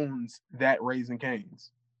owns that Raising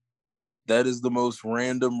Cane's. That is the most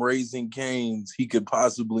random Raising Cane's he could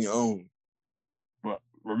possibly own. But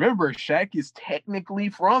remember, Shaq is technically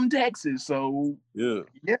from Texas, so yeah.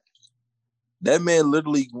 That man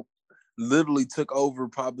literally took over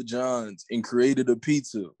Papa John's and created a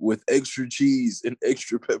pizza with extra cheese and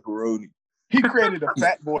extra pepperoni. He created a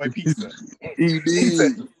fat boy pizza. He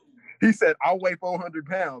did. He said, I'll weigh 400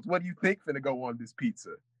 pounds. What do you think finna go on this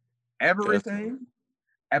pizza? Everything.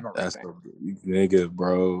 everything. That's a nigga,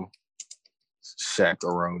 bro.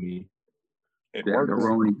 Shakaroni. It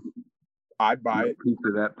works. I'd buy it. Piece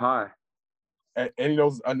of that pie. And you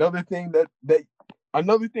know, another thing that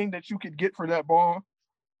you could get for that ball,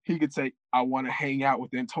 he could say, I want to hang out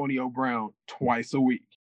with Antonio Brown twice a week.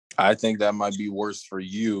 I think that might be worse for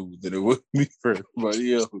you than it would be for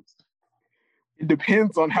everybody else. It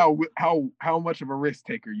depends on how much of a risk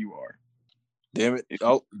taker you are. Damn it.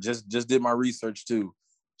 Oh, just did my research too.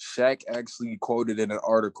 Shaq actually quoted in an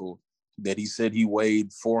article that he said he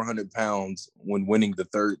weighed 400 pounds when winning the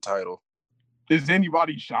third title. Is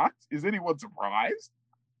anybody shocked? Is anyone surprised?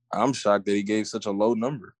 I'm shocked that he gave such a low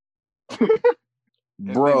number.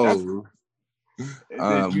 Bro.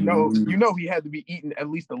 You know he had to be eating at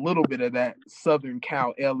least a little bit of that Southern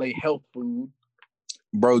Cal LA health food.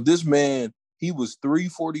 Bro, this man, he was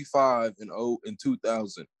 345 in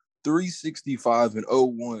 2000, 365 in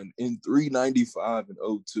 01, and 395 in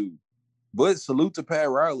 02. But salute to Pat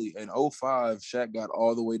Riley. In 05, Shaq got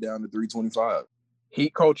all the way down to 325.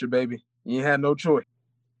 Heat culture, baby. You had no choice.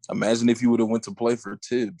 Imagine if you would have went to play for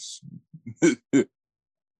Tibbs. Who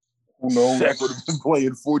knows? Shaq would have been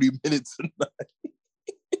playing 40 minutes a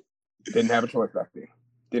night. Didn't have a choice back then.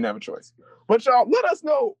 Didn't have a choice. But y'all, let us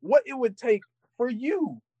know what it would take for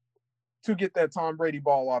you to get that Tom Brady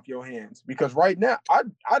ball off your hands. Because right now,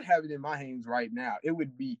 I'd have it in my hands right now. It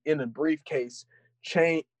would be in a briefcase,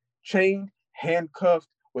 chained, handcuffed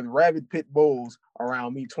with rabid pit bulls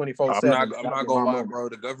around me 24/7. I'm not gonna lie, bro.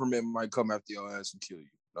 The government might come after your ass and kill you.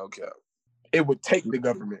 No cap. It would take the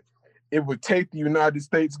government. It would take the United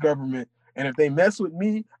States government. And if they mess with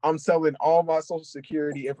me, I'm selling all my Social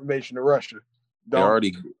Security information to Russia.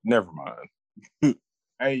 Never mind.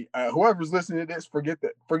 Hey, whoever's listening to this,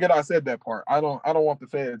 forget I said that part. I don't want the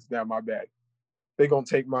feds down my back. They gonna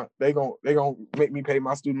make me pay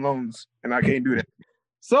my student loans, and I can't do that.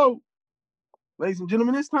 So, ladies and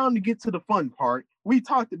gentlemen, it's time to get to the fun part. We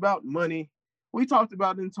talked about money. We talked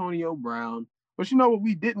about Antonio Brown. But you know what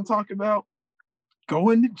we didn't talk about?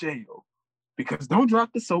 Going to jail. Because don't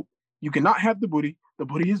drop the soap. You cannot have the booty. The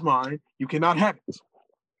booty is mine. You cannot have it.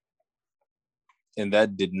 And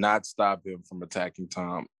that did not stop him from attacking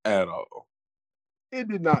Tom at all. It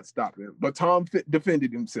did not stop him. But Tom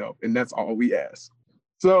defended himself, and that's all we ask.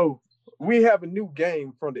 So we have a new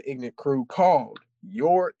game from the Ignorant Crew called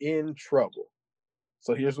You're in Trouble.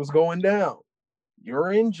 So here's what's going down.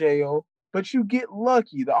 You're in jail, but you get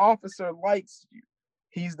lucky. The officer likes you.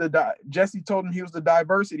 Jesse told him he was the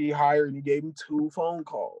diversity hire, and he gave him 2 phone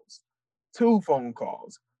calls. 2 phone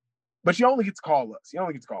calls. But you only get to call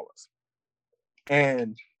us.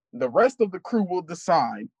 And the rest of the crew will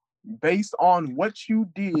decide based on what you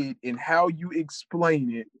did and how you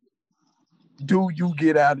explain it. Do you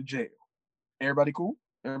get out of jail? Everybody cool?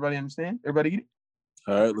 Everybody understand? Everybody get it?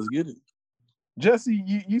 All right, let's get it. Jesse,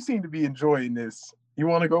 you seem to be enjoying this. You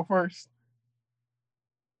want to go first?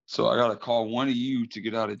 So I got to call one of you to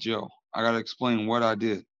get out of jail. I got to explain what I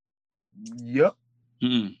did. Yep.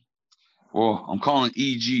 Well, I'm calling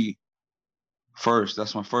EG first.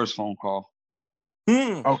 That's my first phone call.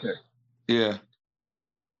 Okay. Yeah.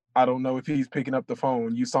 I don't know if he's picking up the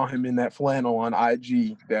phone. You saw him in that flannel on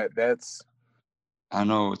IG. That's. I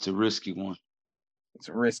know it's a risky one. It's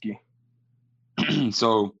risky.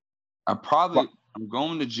 So I'm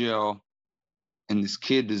going to jail, and this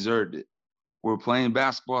kid deserved it. We're playing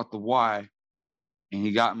basketball at the Y, and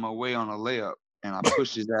he got in my way on a layup, and I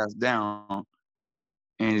pushed his ass down,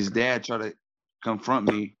 and his dad tried to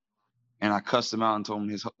confront me, and I cussed him out and told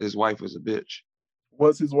him his wife was a bitch.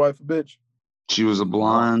 Was his wife a bitch? She was a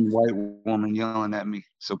blonde white woman yelling at me,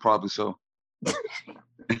 so probably so.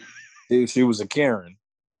 She was a Karen.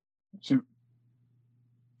 She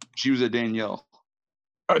was a Danielle.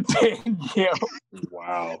 A Danielle.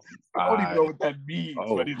 Wow. I don't even know what that means,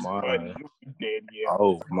 but it's funny. Danielle.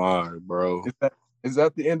 Oh my, bro. Is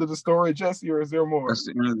that the end of the story, Jesse, or is there more? That's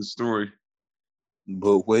the end of the story.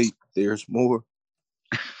 But wait, there's more.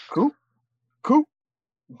 Cool. Group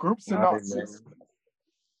synopsis.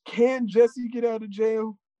 Can Jesse get out of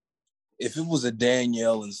jail? If it was a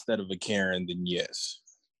Danielle instead of a Karen, then yes.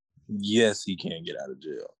 Yes, he can get out of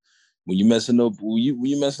jail. When you messing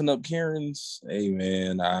up Karens, hey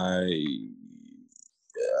man, I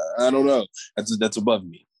don't know. That's above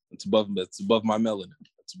me. That's above my melanin.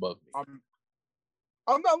 That's above me.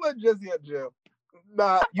 I'm not letting Jesse out of jail.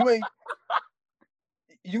 Nah, you ain't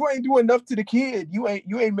doing enough to the kid. You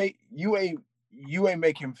ain't make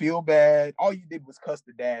him feel bad. All you did was cuss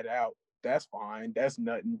the dad out. That's fine. That's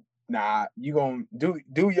nothing. Nah, you gonna do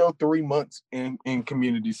your 3 months in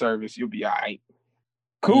community service. You'll be all right.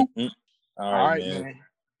 Cool. Mm-hmm. All right, man.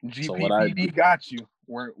 GPPD got you.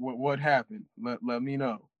 What happened? Let me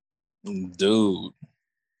know. Dude,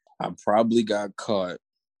 I probably got caught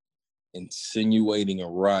insinuating a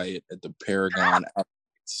riot at the Paragon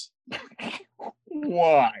outlets.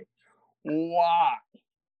 Why?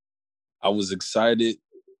 I was excited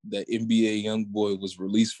that NBA YoungBoy was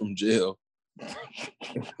released from jail.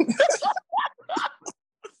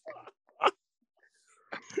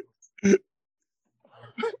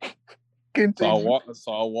 So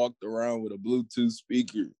I walked around with a Bluetooth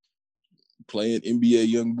speaker playing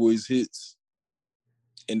NBA YoungBoy's hits,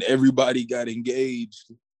 and everybody got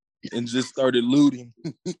engaged and just started looting.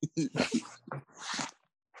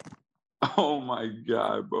 Oh my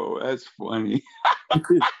God, bro. That's funny.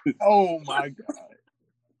 Oh my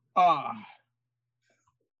God.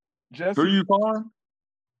 Jesse, who you calling?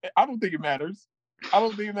 I don't think it matters.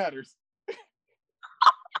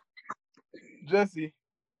 Jesse,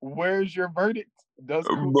 where's your verdict? Does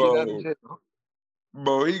Coop get out of jail?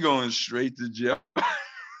 Bro, he going straight to jail.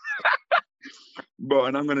 Bro,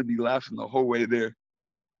 and I'm gonna be laughing the whole way there.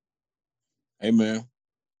 Hey man.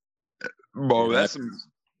 Bro, yeah,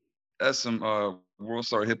 that's some World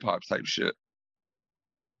Star hip hop type shit.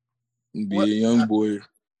 Be a young boy.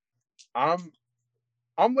 I'm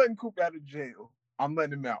letting Coop out of jail. I'm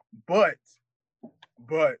letting him out. But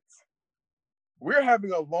we're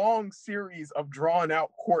having a long series of drawn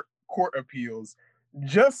out court appeals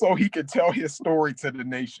just so he could tell his story to the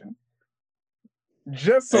nation.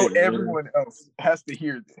 Just so everyone else has to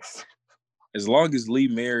hear this. As long as Lee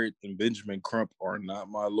Merritt and Benjamin Crump are not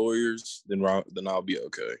my lawyers, then I'll be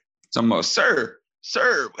okay. Someone, sir,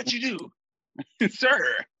 what you do?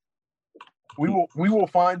 Sir. We will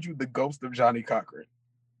find you the ghost of Johnny Cochran.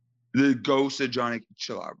 The ghost of Johnny,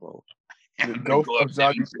 chill out, bro. The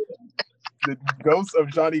ghost of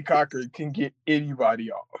Johnny Cochran can get anybody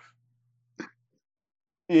off.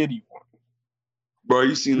 Anyone. Bro,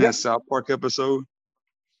 you seen that South Park episode?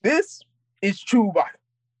 This is Chewbacca.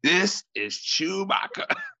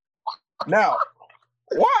 Now,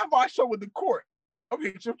 why am I showing the court a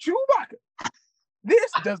picture of Chewbacca?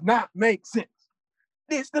 This does not make sense.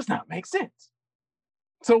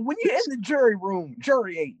 So when you're in the jury room,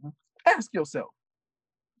 jurying, ask yourself,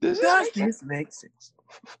 does this make sense?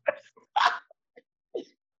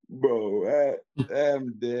 Bro,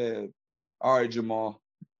 I'm dead. All right, Jamal.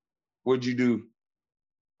 What'd you do?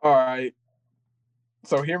 All right.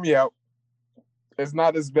 So hear me out. It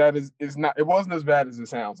wasn't as bad as it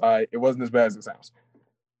sounds. All right. It wasn't as bad as it sounds.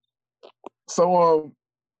 So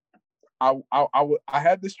I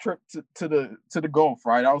had this trip to the Gulf,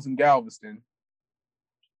 right? I was in Galveston,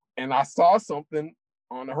 and I saw something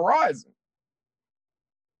on the horizon.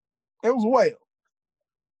 It was a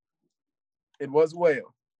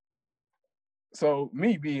whale. So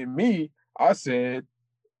me being me, I said,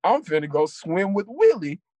 I'm finna go swim with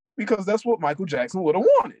Willie because that's what Michael Jackson would have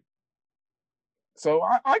wanted. So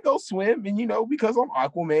I go swim, and because I'm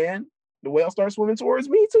Aquaman, the whale starts swimming towards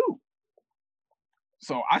me too.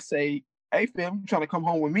 So I say, hey, fam, you trying to come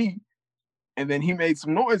home with me? And then he made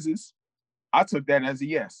some noises. I took that as a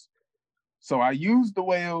yes. So I used the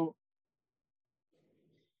whale,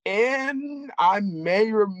 and I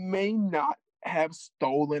may or may not have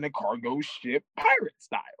stolen a cargo ship pirate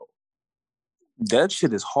style. That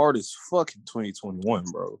shit is hard as fuck in 2021,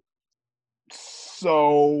 bro.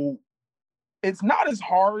 So it's not as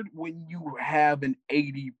hard when you have an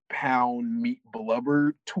 80-pound meat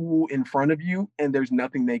blubber tool in front of you and there's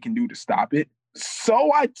nothing they can do to stop it.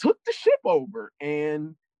 So I took the ship over,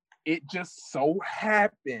 and it just so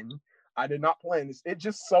happened, I did not plan this, it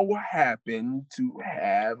just so happened to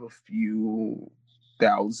have a few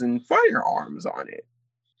thousand firearms on it.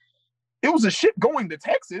 It was a ship going to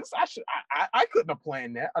Texas. I couldn't have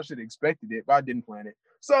planned that. I should have expected it, but I didn't plan it.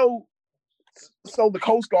 So the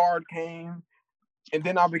Coast Guard came, and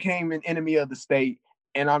then I became an enemy of the state,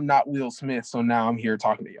 and I'm not Will Smith, so now I'm here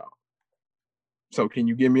talking to y'all. So can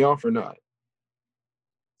you get me off or not?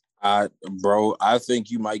 Bro, I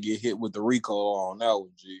think you might get hit with the RICO law on that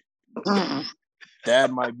one, G.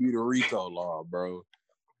 That might be the RICO law, bro.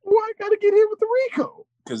 Why I gotta get hit with the RICO?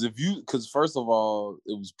 Because first of all,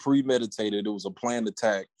 it was premeditated, it was a planned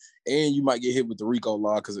attack, and you might get hit with the RICO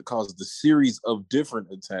law because it caused a series of different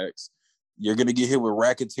attacks. You're gonna get hit with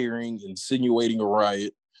racketeering, insinuating a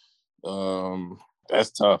riot.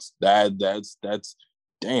 That's tough. That's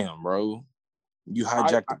damn, bro. You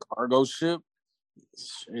hijacked the cargo ship.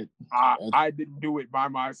 Shit. I didn't do it by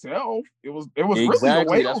myself. It was exactly. Really the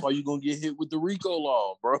whale. That's why you're gonna get hit with the RICO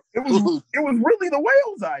law, bro. It was really the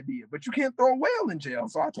whale's idea, but you can't throw a whale in jail.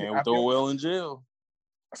 So I can't throw a whale in jail.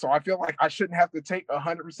 So I feel like I shouldn't have to take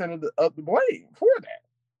 100% of the blame for that.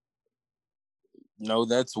 No,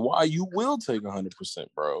 that's why you will take 100%,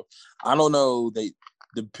 bro. I don't know.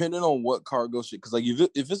 Depending on what cargo ship, because like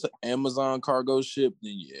if it's an Amazon cargo ship,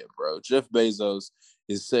 then yeah, bro. Jeff Bezos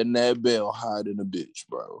is setting that bell higher than a bitch,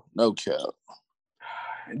 bro. No cap.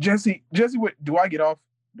 Jesse, what do I get off?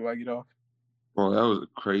 Do I get off? Bro, that was a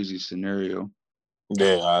crazy scenario.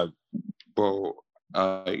 Yeah, bro.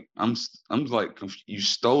 I'm like, you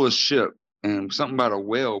stole a ship and something about a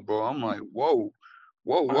whale, bro. I'm like, whoa.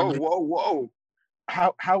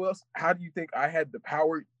 How else? How do you think I had the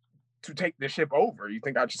power to take the ship over? You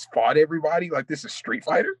think I just fought everybody like this is Street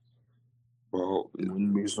Fighter? Bro,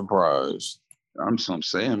 wouldn't be surprised. I'm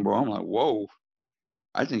saying, bro. I'm like, whoa.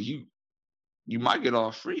 I think you might get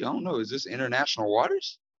off free. I don't know. Is this international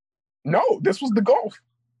waters? No, this was the Gulf.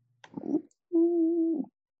 Ooh.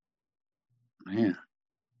 Man.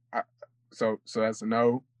 So that's a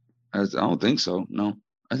no. I don't think so. No.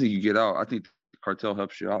 I think you get out. I think the cartel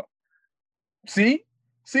helps you out. See,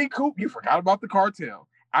 Coop, you forgot about the cartel.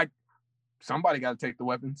 Somebody got to take the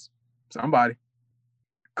weapons. Somebody.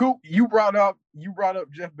 Coop, you brought up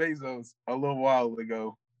Jeff Bezos a little while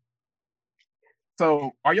ago.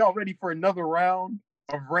 So, are y'all ready for another round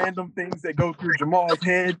of random things that go through Jamal's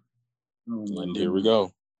head? And here we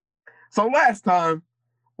go. So last time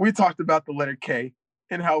we talked about the letter K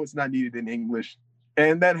and how it's not needed in English,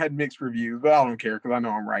 and that had mixed reviews, but I don't care because I know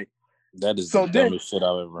I'm right. That is the dumbest shit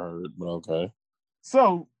I've ever heard, but okay.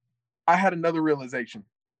 So I had another realization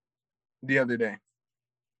the other day.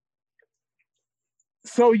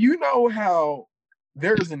 So you know how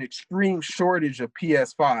there's an extreme shortage of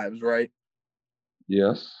PS5s, right?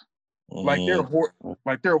 Yes. Like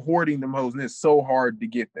they're hoarding them hoes, and it's so hard to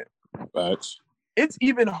get them. Facts. It's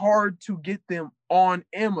even hard to get them on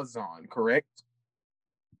Amazon, correct?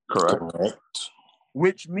 Correct.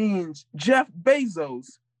 Which means Jeff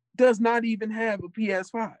Bezos does not even have a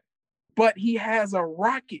PS5, but he has a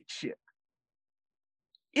rocket ship.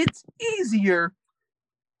 It's easier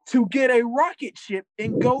to get a rocket ship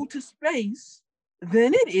and go to space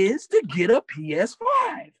than it is to get a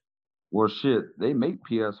PS5. Well, shit, they make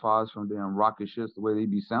PS5s from damn rocket ships the way they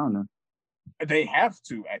be sounding. They have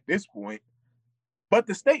to at this point. But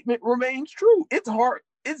the statement remains true. It's hard.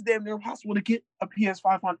 It's damn near impossible to get a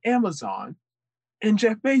PS5 on Amazon, and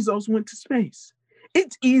Jeff Bezos went to space.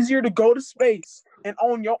 It's easier to go to space and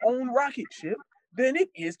own your own rocket ship than it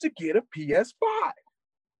is to get a PS5.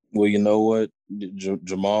 Well, you know what,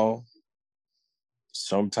 Jamal?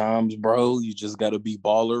 Sometimes, bro, you just got to be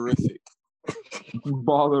ballerific.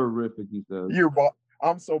 Ballerific, he says.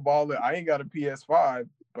 I'm so baller. I ain't got a PS5,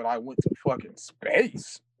 but I went to fucking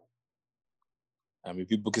space. I mean,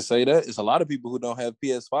 people can say that. It's a lot of people who don't have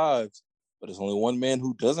PS5s, but there's only one man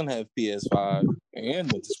who doesn't have PS5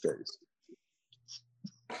 and went to space.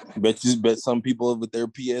 Bet some people with their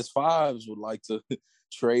PS5s would like to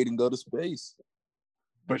trade and go to space.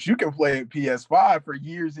 But you can play a PS5 for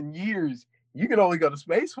years and years. You can only go to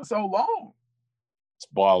space for so long. It's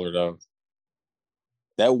baller, though.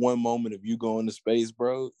 That one moment of you going to space,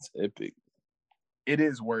 bro, it's epic. It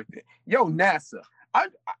is worth it. Yo, NASA,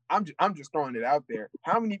 I'm just throwing it out there.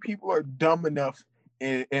 How many people are dumb enough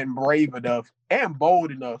and brave enough and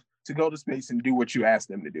bold enough to go to space and do what you asked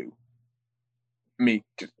them to do? Me,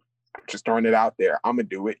 just throwing it out there. I'm gonna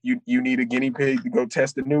do it. You need a guinea pig to go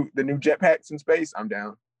test the new jetpacks in space? I'm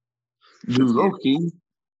down. Dude, low-key,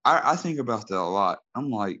 I think about that a lot.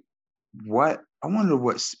 I'm like, what? I wonder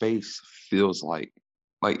what space feels like.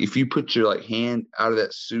 Like if you put your hand out of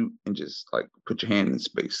that suit and just put your hand in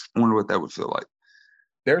space. I wonder what that would feel like.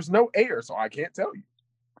 There's no air, so I can't tell you.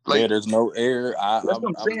 There's no air. That's what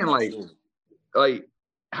I'm saying. Like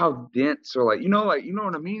how dense or you know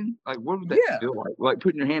what I mean? Like what would that feel like? Like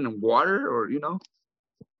putting your hand in water or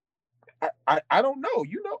I don't know.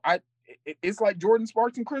 It's like Jordan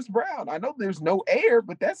Sparks and Chris Brown. I know there's no air,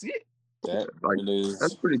 but that's it.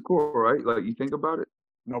 That's pretty cool, right? Like you think about it.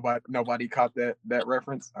 Nobody caught that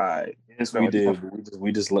reference. Yes, we did.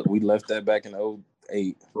 We left that back in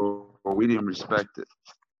 2008. Well, we didn't respect it.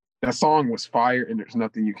 That song was fire, and there's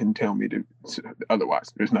nothing you can tell me to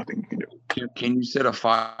otherwise. There's nothing you can do. Can you set a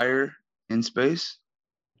fire in space?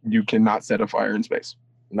 You cannot set a fire in space.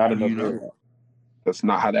 Not enough. That's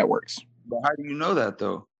not how that works. But how do you know that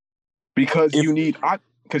though? Because you need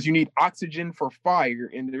oxygen for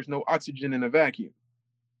fire, and there's no oxygen in a vacuum.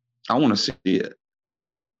 I want to see it.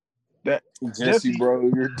 Jesse, bro,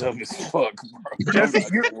 you're dumb as fuck, bro. Jesse,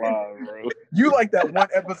 you like that one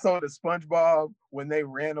episode of SpongeBob when they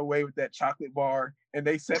ran away with that chocolate bar and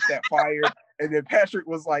they set that fire, and then Patrick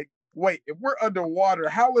was like, "Wait, if we're underwater,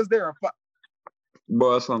 how is there a fire?"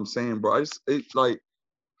 Bro, that's what I'm saying, bro.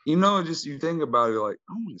 You know, just you think about it, like,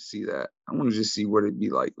 I want to see that. I want to just see what it'd be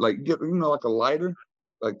like. Like, get, like a lighter,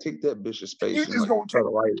 like take that bitch of space You and just like gonna try to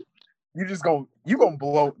light it. you gonna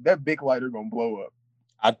blow that big lighter gonna blow up.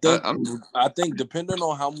 I think depending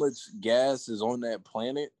on how much gas is on that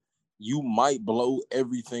planet, you might blow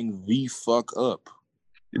everything the fuck up.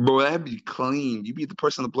 Bro, that'd be clean. You be the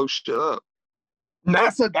person to blow shit up.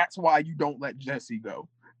 NASA, that's why you don't let Jesse go.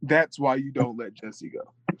 That's why you don't let Jesse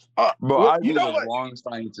go. Bro, well, I'd be the wrong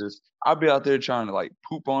scientist. I'd be out there trying to like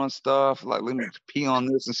poop on stuff, like let me pee on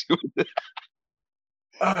this and see what this.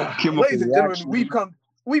 Ladies and gentlemen,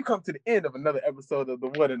 we've come to the end of another episode of the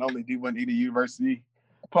one and only D180 University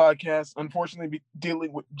podcast. Unfortunately,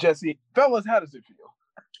 dealing with Jesse. Fellas, how does it feel?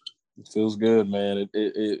 It feels good, man.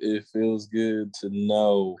 It feels good to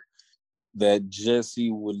know that Jesse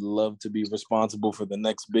would love to be responsible for the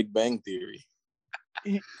next Big Bang Theory.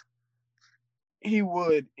 He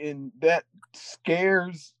would, and that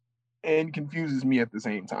scares and confuses me at the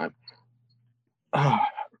same time. I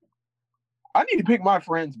need to pick my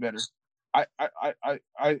friends better.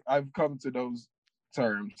 I've come to those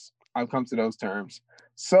terms.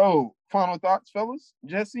 So, final thoughts, fellas.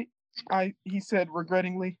 Jesse, he said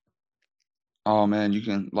regrettingly. Oh man, you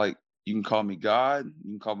can call me God.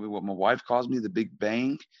 You can call me what my wife calls me, the Big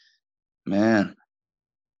Bang. Man.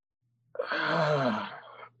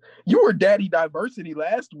 You were Daddy Diversity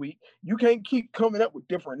last week. You can't keep coming up with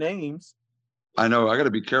different names. I know. I got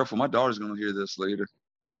to be careful. My daughter's going to hear this later.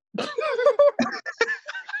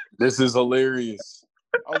 This is hilarious.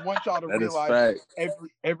 I want y'all to realize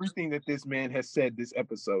everything that this man has said this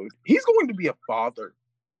episode. He's going to be a father.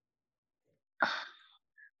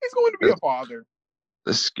 He's going to be a father.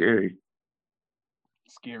 That's scary.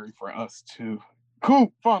 Scary for us, too.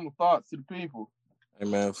 Cool. Final thoughts to the people. Hey,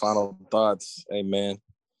 man. Final thoughts. Hey, man.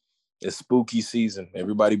 It's spooky season.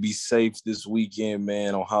 Everybody be safe this weekend,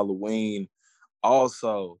 man, on Halloween.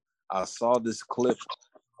 Also, I saw this clip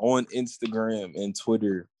on Instagram and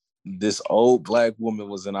Twitter. This old Black woman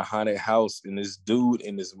was in a haunted house, and this dude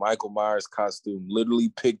in this Michael Myers costume literally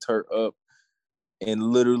picked her up and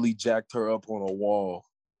literally jacked her up on a wall.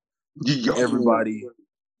 Everybody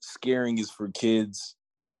scaring is for kids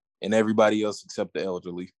and everybody else except the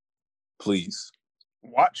elderly. Please.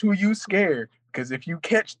 Watch who you scare, because if you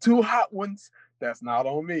catch two hot ones, that's not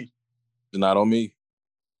on me. It's not on me.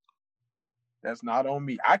 That's not on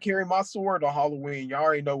me. I carry my sword on Halloween. Y'all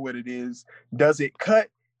already know what it is. Does it cut?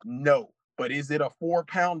 No. But is it a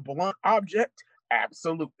 4-pound blunt object?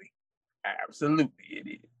 Absolutely. Absolutely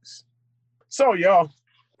it is. So, y'all,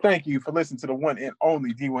 thank you for listening to the one and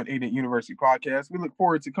only D180 University podcast. We look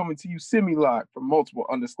forward to coming to you semi-live from multiple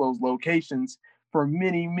undisclosed locations for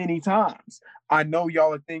many, many times. I know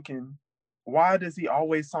y'all are thinking, why does he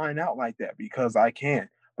always sign out like that? Because I can.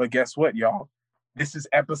 But guess what, y'all? This is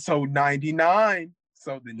episode 99.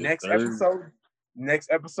 So the next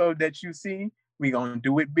episode that you see, we're going to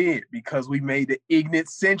do it big because we made the Ignorant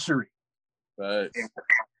Century. Right.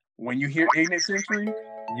 When you hear Ignorant Century,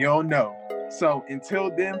 you'll know. So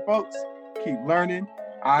until then, folks, keep learning.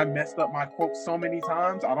 I messed up my quotes so many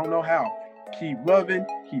times. I don't know how. Keep loving,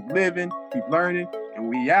 keep living, keep learning, and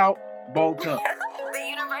we out. Bolt up. The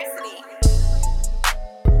University.